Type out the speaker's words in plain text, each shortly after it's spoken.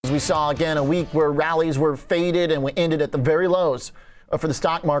we saw again a week where rallies were faded and we ended at the very lows for the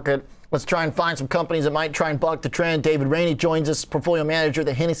stock market. Let's try and find some companies that might try and buck the trend. David Rainey joins us, portfolio manager of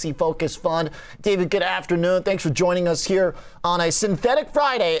the Hennessy Focus Fund. David, good afternoon. Thanks for joining us here on a synthetic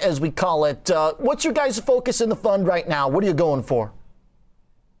Friday, as we call it. What's your guys' focus in the fund right now? What are you going for?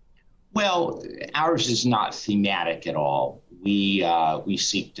 Well, ours is not thematic at all. We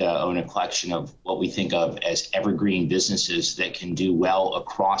seek to own a collection of what we think of as evergreen businesses that can do well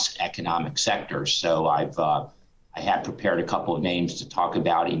across economic sectors. So I have prepared a couple of names to talk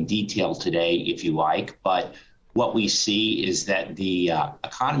about in detail today, if you like. But what we see is that the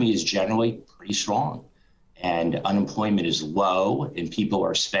economy is generally pretty strong, and unemployment is low, and people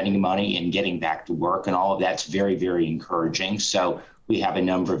are spending money and getting back to work, and all of that's very, very encouraging. So we have a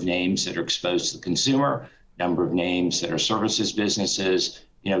number of names that are exposed to the consumer, number of names that are services businesses,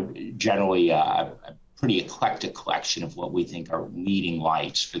 generally a pretty eclectic collection of what we think are leading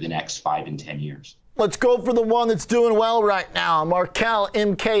lights for the next 5 and 10 years. Let's go for the one that's doing well right now. Markel,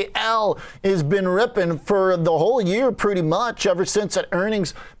 MKL, has been ripping for the whole year pretty much, ever since that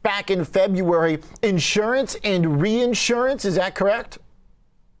earnings back in February. Insurance and reinsurance, is that correct?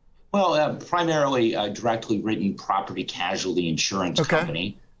 Well, primarily directly written property casualty insurance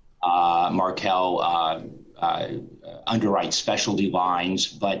company. Markel underwrites specialty lines,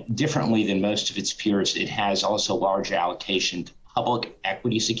 but differently than most of its peers, it has also large allocation to public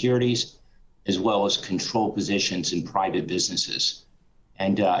equity securities, as well as control positions in private businesses.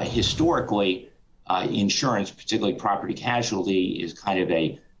 And historically, insurance, particularly property casualty, is kind of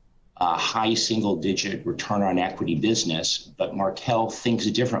a high single-digit return on equity business, but Markel thinks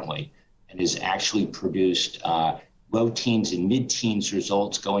differently and has actually produced low teens and mid-teens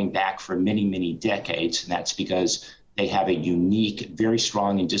results going back for many, many decades. And that's because they have a unique, very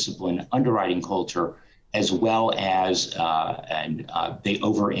strong and disciplined underwriting culture, as well as they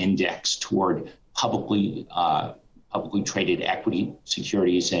over-index toward publicly traded equity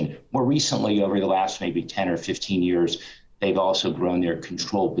securities. And more recently, over the last maybe 10 or 15 years, they've also grown their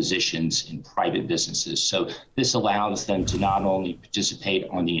control positions in private businesses. So this allows them to not only participate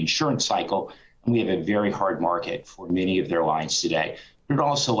on the insurance cycle, and we have a very hard market for many of their lines today, but it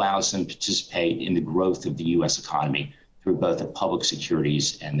also allows them to participate in the growth of the U.S. economy through both the public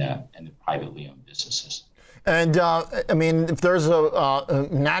securities and the privately owned businesses. And if there's a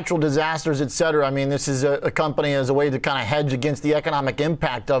natural disasters, et cetera, this is a company as a way to kind of hedge against the economic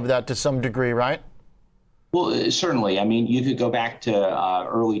impact of that to some degree, right? Well, certainly. You could go back to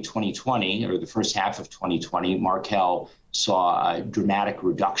early 2020 or the first half of 2020. Markel saw a dramatic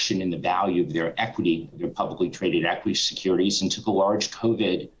reduction in the value of their equity, their publicly traded equity securities, and took a large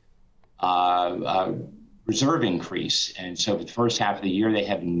COVID reserve increase. And so for the first half of the year, they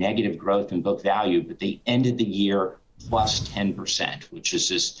have negative growth in book value, but they ended the year plus 10%, which is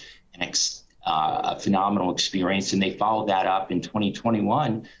just a phenomenal experience. And they followed that up in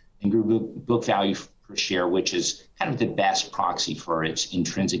 2021 and grew book value per share, which is kind of the best proxy for its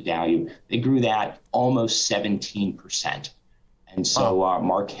intrinsic value. They grew that almost 17%. And so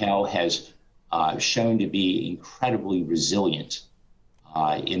Markel has shown to be incredibly resilient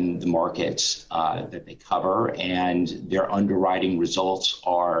in the markets that they cover, and their underwriting results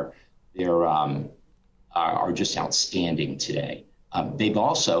are just outstanding today. They've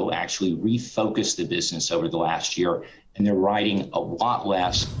also actually refocused the business over the last year, and they're writing a lot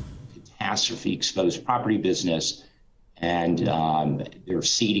less catastrophe-exposed property business, and they're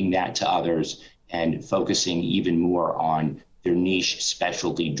ceding that to others and focusing even more on their niche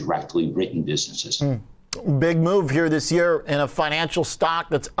specialty directly written businesses. Big move here this year in a financial stock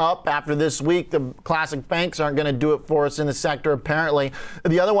that's up after this week. The classic banks aren't going to do it for us in the sector, apparently.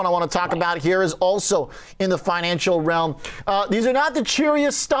 The other one I want to talk about here is also in the financial realm. These are not the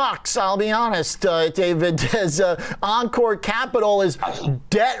cheeriest stocks, I'll be honest, David, as Encore Capital is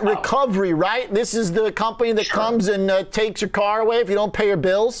debt recovery, right? This is the company that comes and takes your car away if you don't pay your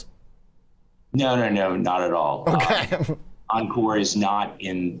bills? No, not at all. Okay. Encore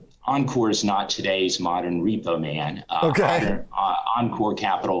is not today's modern repo man. Encore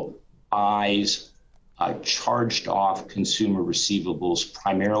Capital buys charged off consumer receivables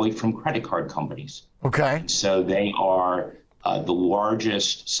primarily from credit card companies. Okay. So they are the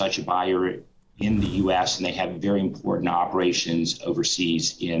largest such buyer in the U.S., and they have very important operations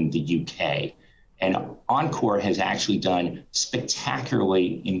overseas in the UK. And Encore has actually done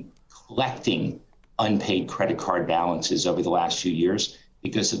spectacularly in collecting unpaid credit card balances over the last few years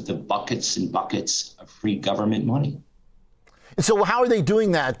because of the buckets and buckets of free government money. So how are they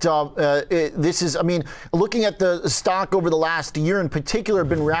doing that? This is, I mean, looking at the stock over the last year in particular,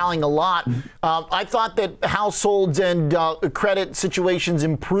 been rallying a lot. I thought that households and credit situations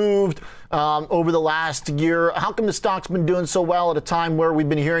improved over the last year. How come the stock's been doing so well at a time where we've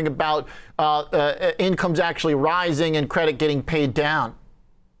been hearing about incomes actually rising and credit getting paid down?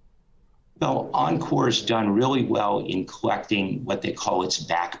 Well, Encore has done really well in collecting what they call its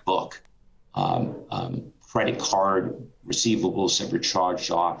back book. Credit card receivables that were charged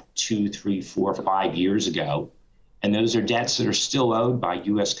off 2, 3, 4, 5 years ago. And those are debts that are still owed by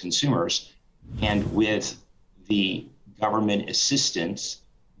U.S. consumers. And with the government assistance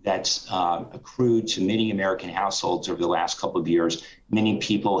that's accrued to many American households over the last couple of years, many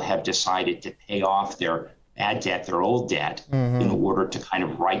people have decided to pay off their bad debt, their old debt, in order to kind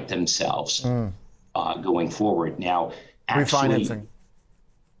of right themselves going forward. Now, actually, refinancing.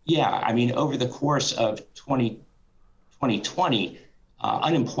 Yeah, I mean, over the course of 2020,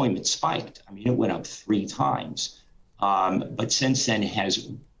 unemployment spiked. I mean, it went up 3 times. But since then has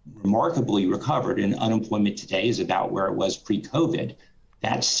remarkably recovered, and unemployment today is about where it was pre-COVID.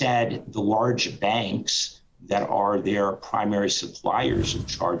 That said, the large banks that are their primary suppliers of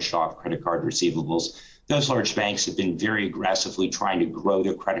charged off credit card receivables, those large banks have been very aggressively trying to grow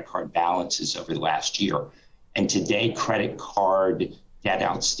their credit card balances over the last year. And today, credit card debt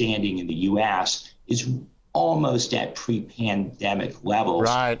outstanding in the U.S. is almost at pre-pandemic levels.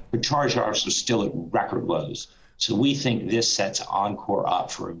 Right. But charge-offs are still at record lows. So we think this sets Encore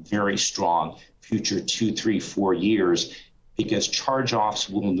up for a very strong future 2, 3, 4 years, because charge-offs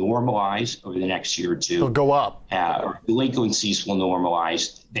will normalize over the next year or two. They'll go up. Or delinquencies will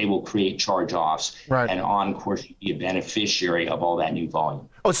normalize. They will create charge-offs. Right. And Encore should be a beneficiary of all that new volume.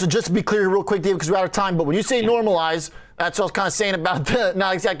 Oh, so just to be clear real quick, David, because we're out of time, but when you say normalize, that's what I was kind of saying about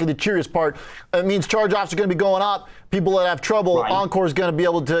not exactly the curious part. It means charge-offs are going to be going up. People that have trouble, right. Encore is going to be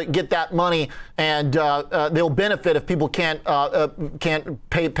able to get that money, and they'll benefit if people can't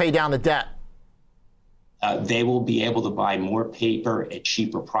pay down the debt. They will be able to buy more paper at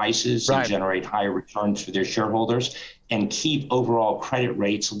cheaper prices and generate higher returns for their shareholders and keep overall credit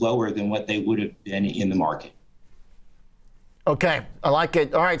rates lower than what they would have been in the market. Okay, I like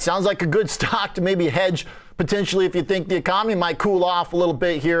it. All right, sounds like a good stock to maybe hedge potentially if you think the economy might cool off a little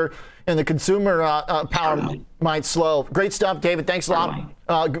bit here and the consumer power might slow. Great stuff, David. Thanks a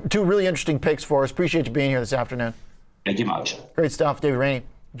lot. 2 really interesting picks for us. Appreciate you being here this afternoon. Thank you much. Great stuff, David Rainey,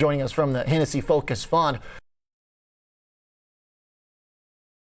 joining us from the Hennessy Focus Fund.